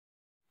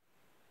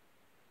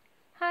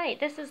Hi,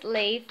 this is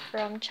Lee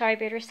from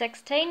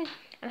Charibreeder16.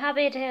 I'm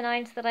happy to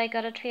announce that I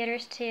got a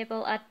trader's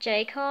table at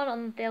JCon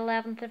on the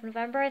 11th of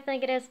November, I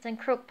think it is. It's in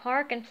Croke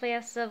Park in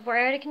place of where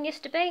Erdican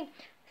used to be.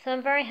 So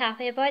I'm very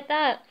happy about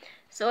that.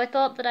 So I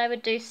thought that I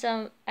would do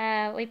some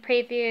wee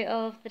preview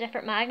of the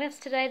different magnets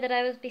today that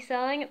I would be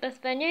selling at this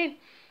venue.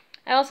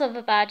 I also have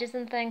the badges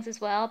and things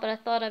as well, but I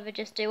thought I would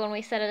just do one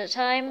wee set at a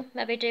time.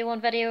 Maybe do one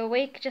video a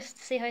week just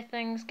to see how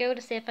things go,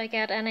 to see if I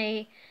get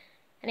any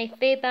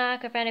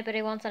feedback, or if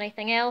anybody wants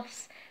anything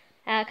else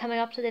coming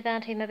up to the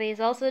event who maybe is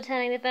also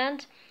attending the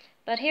event.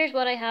 But here's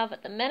what I have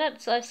at the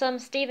minute. So I have some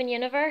Steven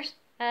Universe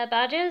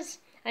badges.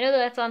 I know that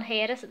that's on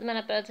hiatus at the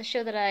minute, but it's a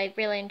show that I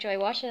really enjoy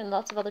watching and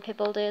lots of other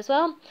people do as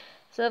well.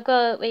 So I've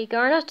got a wee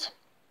garnet.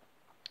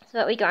 So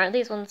that wee garnet,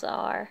 these ones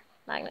are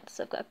magnets.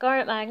 So I've got a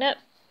garnet magnet.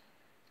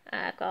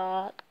 I've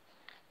got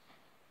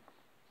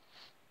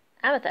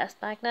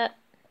amethyst magnet.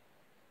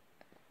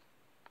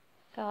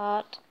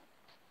 Got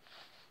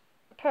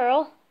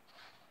pearl.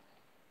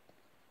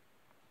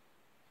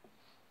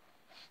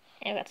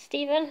 And I've got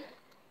Steven.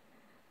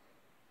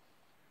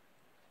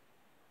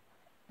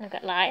 I've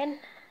got lion.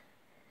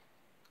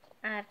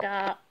 I've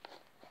got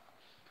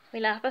wee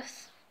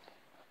lapis.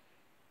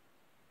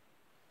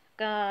 I've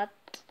got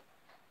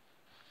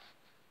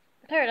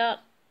peridot.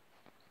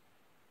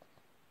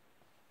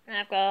 And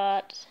I've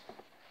got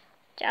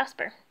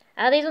jasper.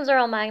 These ones are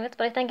all magnets,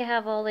 but I think I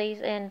have all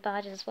these in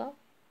badges as well.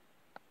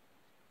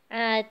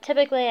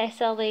 Typically I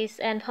sell these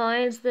in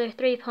pounds. They're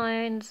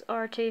 £3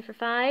 or 2 for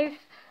 5.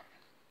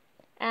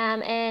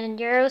 In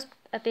euros,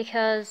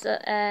 because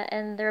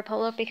in the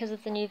Republic, because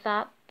of the new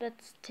VAT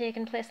that's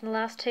taken place in the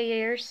last 2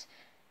 years,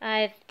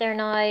 they're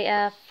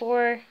now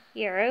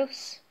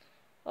 €4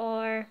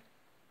 or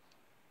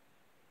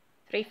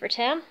 3 for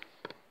 10.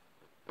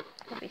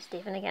 That'll be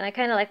Stephen again. I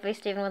kind of like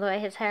Stephen with the way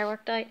his hair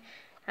worked out.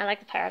 I like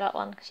the Peridot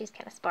one because she's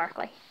kind of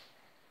sparkly.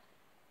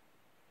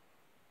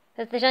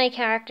 If there's any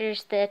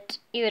characters that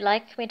you would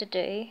like me to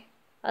do,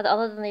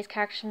 other than these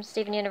characters from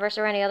Steven Universe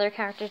or any other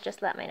characters,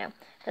 just let me know.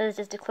 This is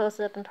just a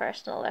close-up and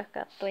personal look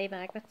at the wee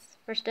magnets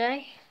for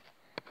today.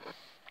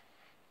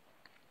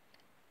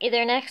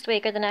 Either next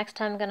week or the next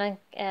time I'm going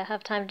to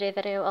have time to do a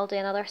video, I'll do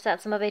another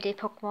set. So maybe do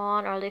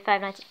Pokemon, or I'll do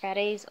Five Nights at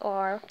Freddy's,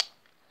 or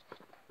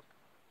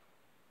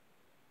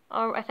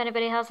if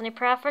anybody has any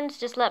preference,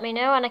 just let me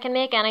know, and I can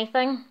make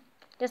anything.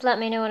 Just let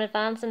me know in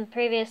advance. And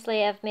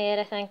previously I've made,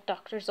 I think,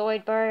 Dr.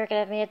 Zoidberg, and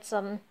I've made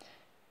some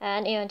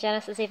Neon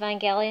Genesis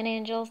Evangelion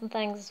angels and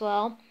things as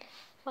well.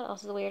 What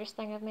else is the weirdest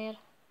thing I've made?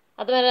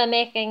 At the minute I'm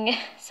making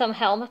some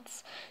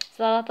helmets,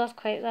 so that's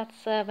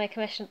my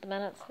commission at the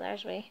minute. So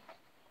there's me.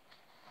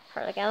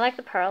 Pearl again. I like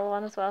the pearl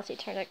one as well, so it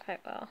turned out quite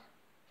well.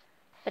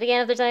 But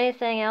again, if there's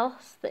anything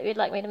else that you'd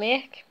like me to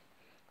make,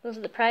 those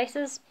are the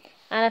prices.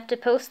 And if to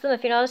post them,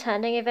 if you're not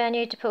attending a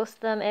venue, to post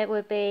them it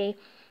would be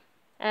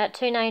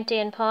 £2.90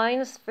 in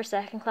pounds for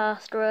second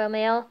class Royal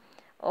Mail,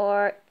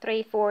 or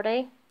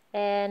 £3.40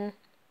 in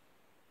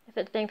if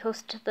it's being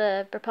posted to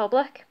the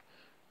Republic.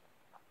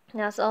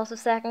 And that's also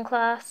second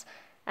class.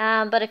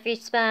 But if you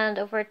spend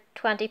over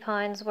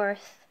 £20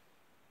 worth,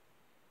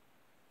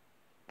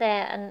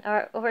 then,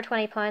 or over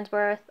 £20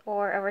 worth,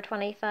 or over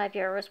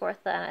 €25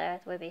 worth, then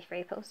it would be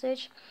free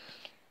postage.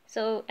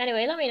 So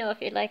anyway, let me know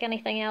if you'd like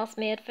anything else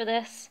made for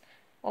this,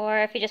 or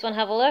if you just want to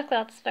have a look,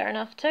 that's fair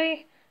enough too.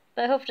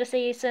 But I hope to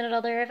see you soon at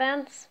other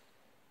events.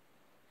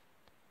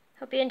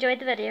 Hope you enjoyed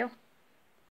the video.